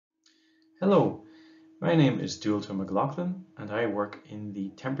Hello, my name is Dubhaltach Mac Lochlainn and I work in the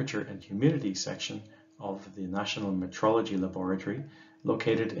Temperature and Humidity section of the National Metrology Laboratory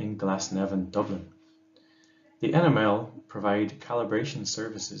located in Glasnevin, Dublin. The NML provide calibration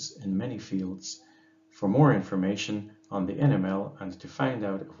services in many fields. For more information on the NML and to find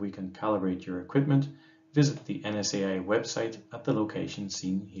out if we can calibrate your equipment, visit the NSAI website at the location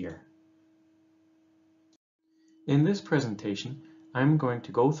seen here. In this presentation, I'm going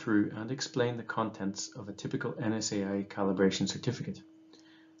to go through and explain the contents of a typical NSAI calibration certificate.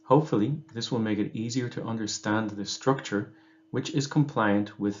 Hopefully, this will make it easier to understand the structure which is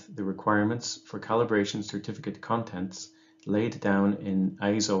compliant with the requirements for calibration certificate contents laid down in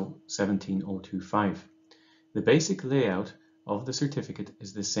ISO 17025. The basic layout of the certificate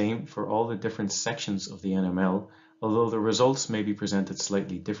is the same for all the different sections of the NML, although the results may be presented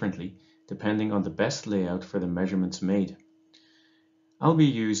slightly differently, depending on the best layout for the measurements made. I'll be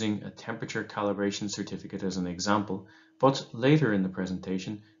using a temperature calibration certificate as an example, but later in the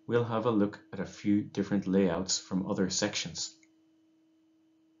presentation we'll have a look at a few different layouts from other sections.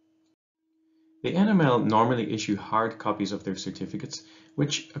 The NML normally issue hard copies of their certificates,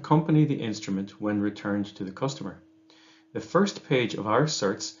 which accompany the instrument when returned to the customer. The first page of our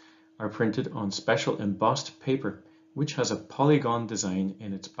certs are printed on special embossed paper, which has a polygon design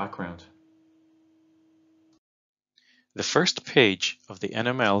in its background. The first page of the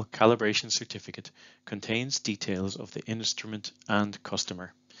NML Calibration Certificate contains details of the instrument and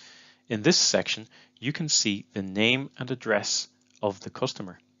customer. In this section, you can see the name and address of the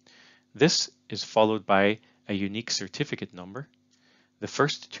customer. This is followed by a unique certificate number. The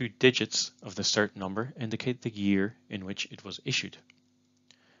first two digits of the cert number indicate the year in which it was issued.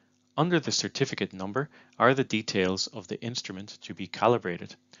 Under the certificate number are the details of the instrument to be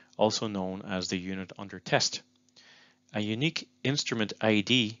calibrated, also known as the unit under test. A unique instrument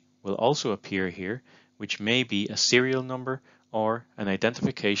ID will also appear here, which may be a serial number or an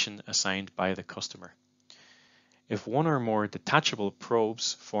identification assigned by the customer. If one or more detachable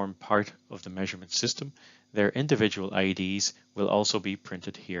probes form part of the measurement system, their individual IDs will also be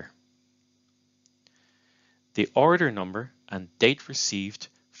printed here. The order number and date received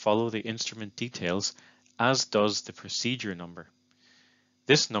follow the instrument details, as does the procedure number.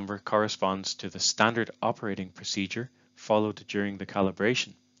 This number corresponds to the standard operating procedure followed during the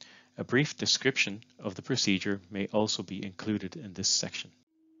calibration. A brief description of the procedure may also be included in this section.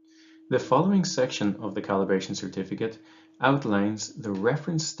 The following section of the calibration certificate outlines the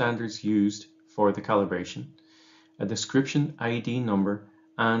reference standards used for the calibration, a description ID number,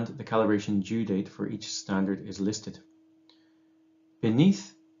 and the calibration due date for each standard is listed.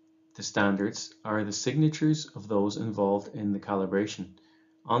 Beneath the standards are the signatures of those involved in the calibration.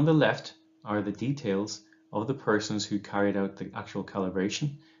 On the left are the details of the persons who carried out the actual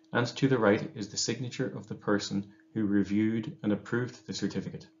calibration, and to the right is the signature of the person who reviewed and approved the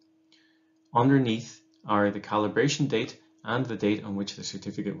certificate. Underneath are the calibration date and the date on which the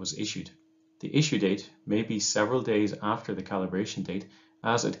certificate was issued. The issue date may be several days after the calibration date,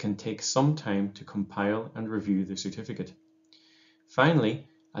 as it can take some time to compile and review the certificate. Finally,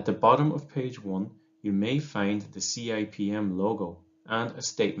 at the bottom of page 1, you may find the CIPM logo and a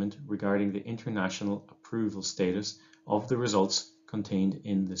statement regarding the international approval status of the results contained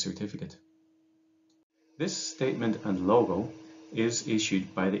in the certificate. This statement and logo is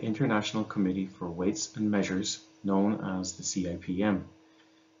issued by the International Committee for Weights and Measures, known as the CIPM.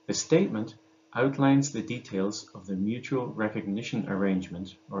 The statement outlines the details of the Mutual Recognition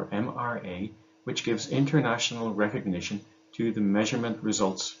Arrangement, or MRA, which gives international recognition to the measurement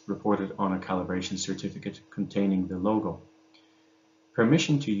results reported on a calibration certificate containing the logo.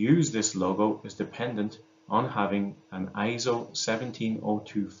 Permission to use this logo is dependent on having an ISO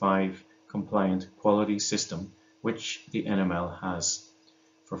 17025 compliant quality system, which the NML has.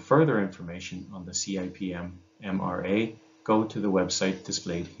 For further information on the CIPM MRA, go to the website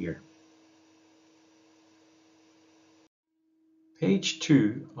displayed here. Page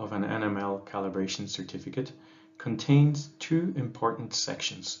 2 of an NML calibration certificate contains two important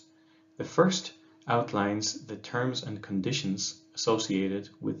sections. The first outlines the terms and conditions associated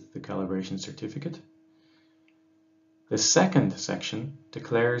with the calibration certificate. The second section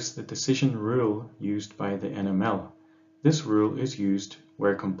declares the decision rule used by the NML. This rule is used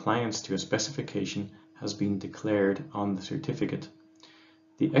where compliance to a specification has been declared on the certificate.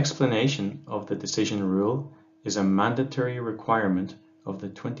 The explanation of the decision rule is a mandatory requirement of the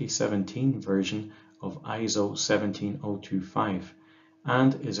 2017 version of ISO 17025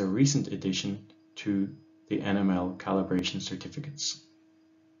 and is a recent addition to the NML calibration certificates.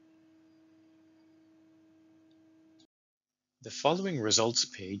 The following results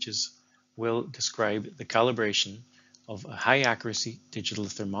pages will describe the calibration of a high accuracy digital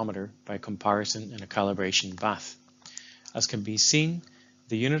thermometer by comparison in a calibration bath. As can be seen,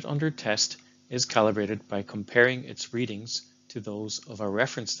 the unit under test is calibrated by comparing its readings to those of a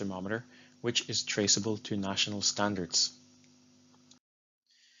reference thermometer, which is traceable to national standards.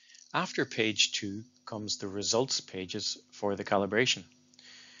 After page 2 comes the results pages for the calibration.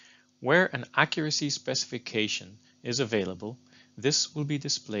 Where an accuracy specification is available, this will be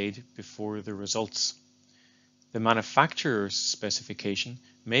displayed before the results. The manufacturer's specification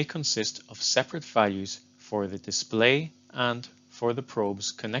may consist of separate values for the display and for the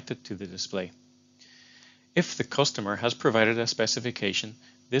probes connected to the display. If the customer has provided a specification,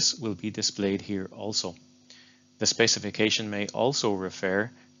 this will be displayed here also. The specification may also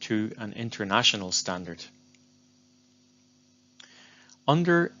refer to an international standard.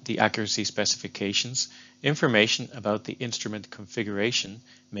 Under the accuracy specifications, information about the instrument configuration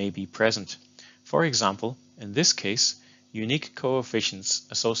may be present. For example, in this case, unique coefficients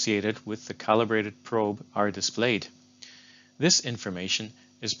associated with the calibrated probe are displayed. This information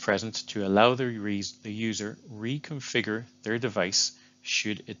is present to allow the user reconfigure their device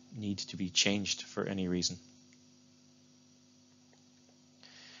should it need to be changed for any reason.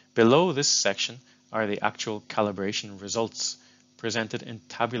 Below this section are the actual calibration results, presented in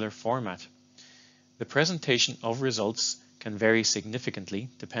tabular format. The presentation of results can vary significantly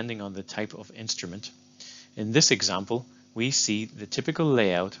depending on the type of instrument. In this example, we see the typical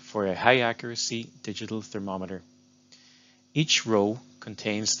layout for a high accuracy digital thermometer. Each row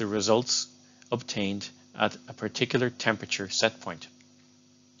contains the results obtained at a particular temperature set point.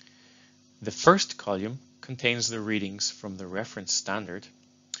 The first column contains the readings from the reference standard.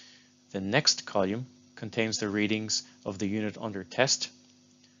 The next column contains the readings of the unit under test.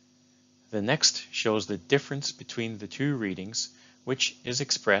 The next shows the difference between the two readings, which is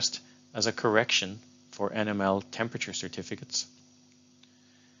expressed as a correction for NML temperature certificates.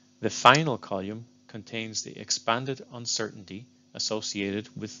 The final column contains the expanded uncertainty associated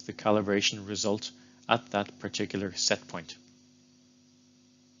with the calibration result at that particular set point.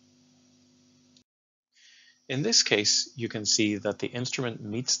 In this case, you can see that the instrument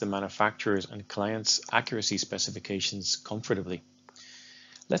meets the manufacturer's and client's accuracy specifications comfortably.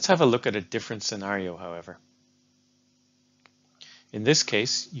 Let's have a look at a different scenario, however. In this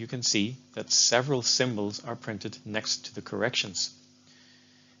case, you can see that several symbols are printed next to the corrections.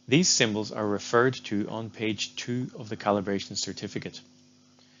 These symbols are referred to on page 2 of the calibration certificate.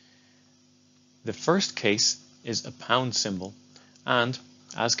 The first case is a pound symbol, and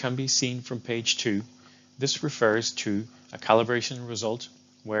as can be seen from page 2, this refers to a calibration result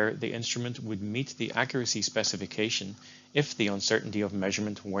where the instrument would meet the accuracy specification if the uncertainty of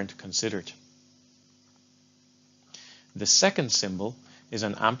measurement weren't considered. The second symbol is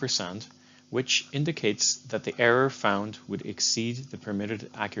an ampersand, which indicates that the error found would exceed the permitted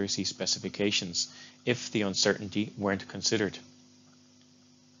accuracy specifications if the uncertainty weren't considered.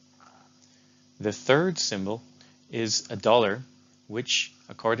 The third symbol is a dollar, which,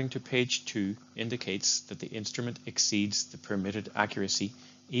 according to page 2, indicates that the instrument exceeds the permitted accuracy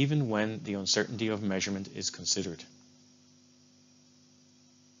even when the uncertainty of measurement is considered.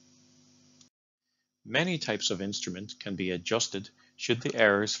 Many types of instrument can be adjusted should the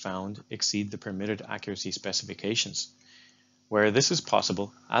errors found exceed the permitted accuracy specifications. Where this is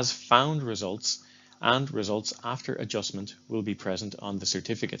possible, as found results and results after adjustment will be present on the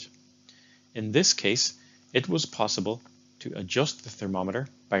certificate. In this case, it was possible to adjust the thermometer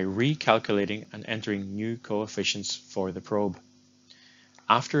by recalculating and entering new coefficients for the probe.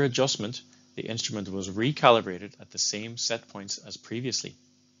 After adjustment, the instrument was recalibrated at the same set points as previously.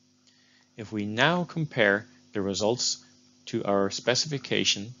 If we now compare the results to our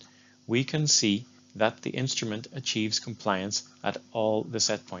specification, we can see that the instrument achieves compliance at all the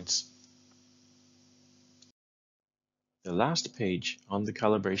set points. The last page on the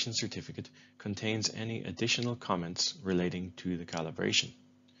calibration certificate contains any additional comments relating to the calibration.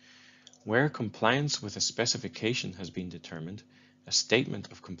 Where compliance with a specification has been determined, a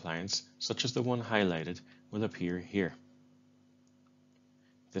statement of compliance, such as the one highlighted, will appear here.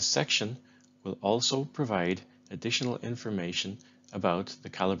 This section will also provide additional information about the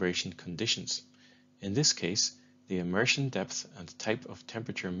calibration conditions. In this case, the immersion depth and type of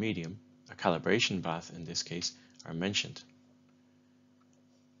temperature medium, a calibration bath in this case, are mentioned.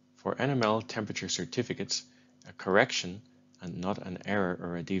 For NML temperature certificates, a correction and not an error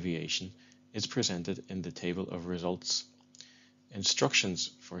or a deviation is presented in the table of results. Instructions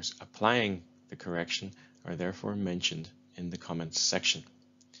for applying the correction are therefore mentioned in the comments section.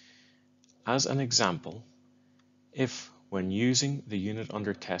 As an example, if When using the unit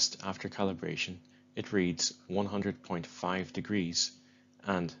under test after calibration, it reads 100.5 degrees,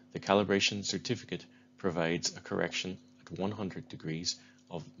 and the calibration certificate provides a correction at 100 degrees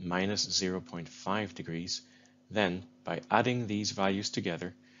of minus 0.5 degrees. Then, by adding these values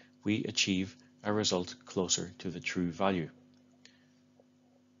together, we achieve a result closer to the true value.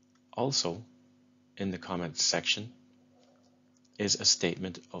 Also, in the comments section is a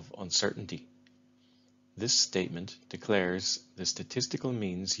statement of uncertainty. This statement declares the statistical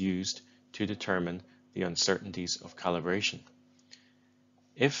means used to determine the uncertainties of calibration.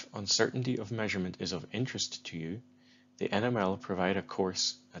 If uncertainty of measurement is of interest to you, the NML provide a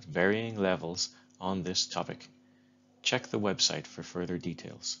course at varying levels on this topic. Check the website for further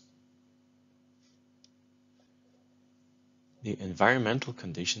details. The environmental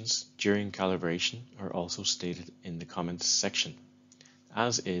conditions during calibration are also stated in the comments section,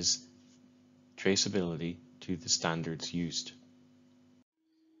 as is traceability to the standards used.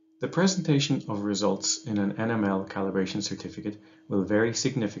 The presentation of results in an NML calibration certificate will vary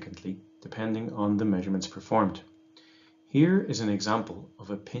significantly depending on the measurements performed. Here is an example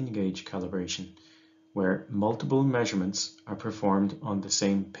of a pin gauge calibration where multiple measurements are performed on the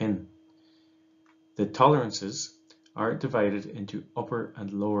same pin. The tolerances are divided into upper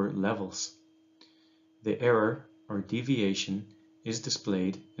and lower levels. The error or deviation is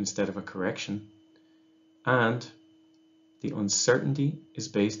displayed instead of a correction, and the uncertainty is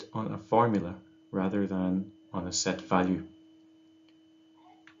based on a formula rather than on a set value.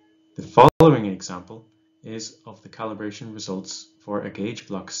 The following example is of the calibration results for a gauge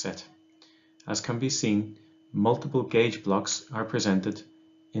block set. As can be seen, multiple gauge blocks are presented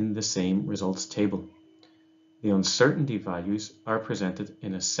in the same results table. The uncertainty values are presented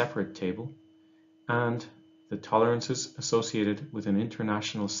in a separate table, and the tolerances associated with an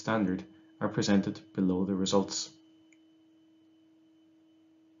international standard are presented below the results.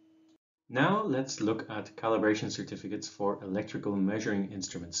 Now let's look at calibration certificates for electrical measuring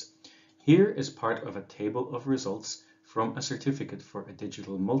instruments. Here is part of a table of results from a certificate for a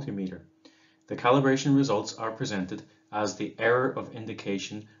digital multimeter. The calibration results are presented as the error of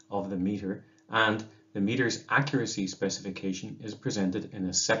indication of the meter, and the meter's accuracy specification is presented in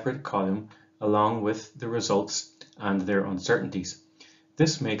a separate column along with the results and their uncertainties.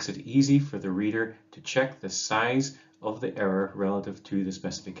 This makes it easy for the reader to check the size of the error relative to the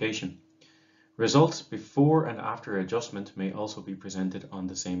specification. Results before and after adjustment may also be presented on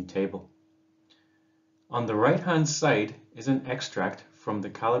the same table. On the right-hand side is an extract from the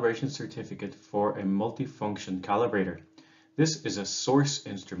calibration certificate for a multifunction calibrator. This is a source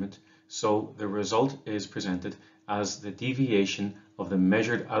instrument, so the result is presented as the deviation of the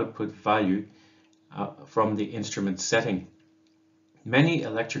measured output value from the instrument setting. Many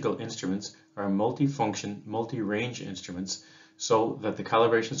electrical instruments are multifunction, multi-range instruments, so that the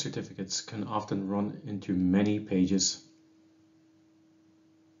calibration certificates can often run into many pages.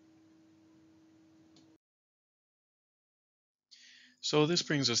 So this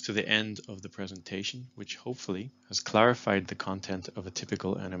brings us to the end of the presentation, which hopefully has clarified the content of a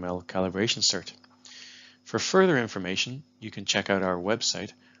typical NML calibration cert. For further information, you can check out our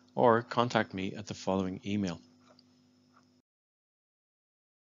website or contact me at the following email.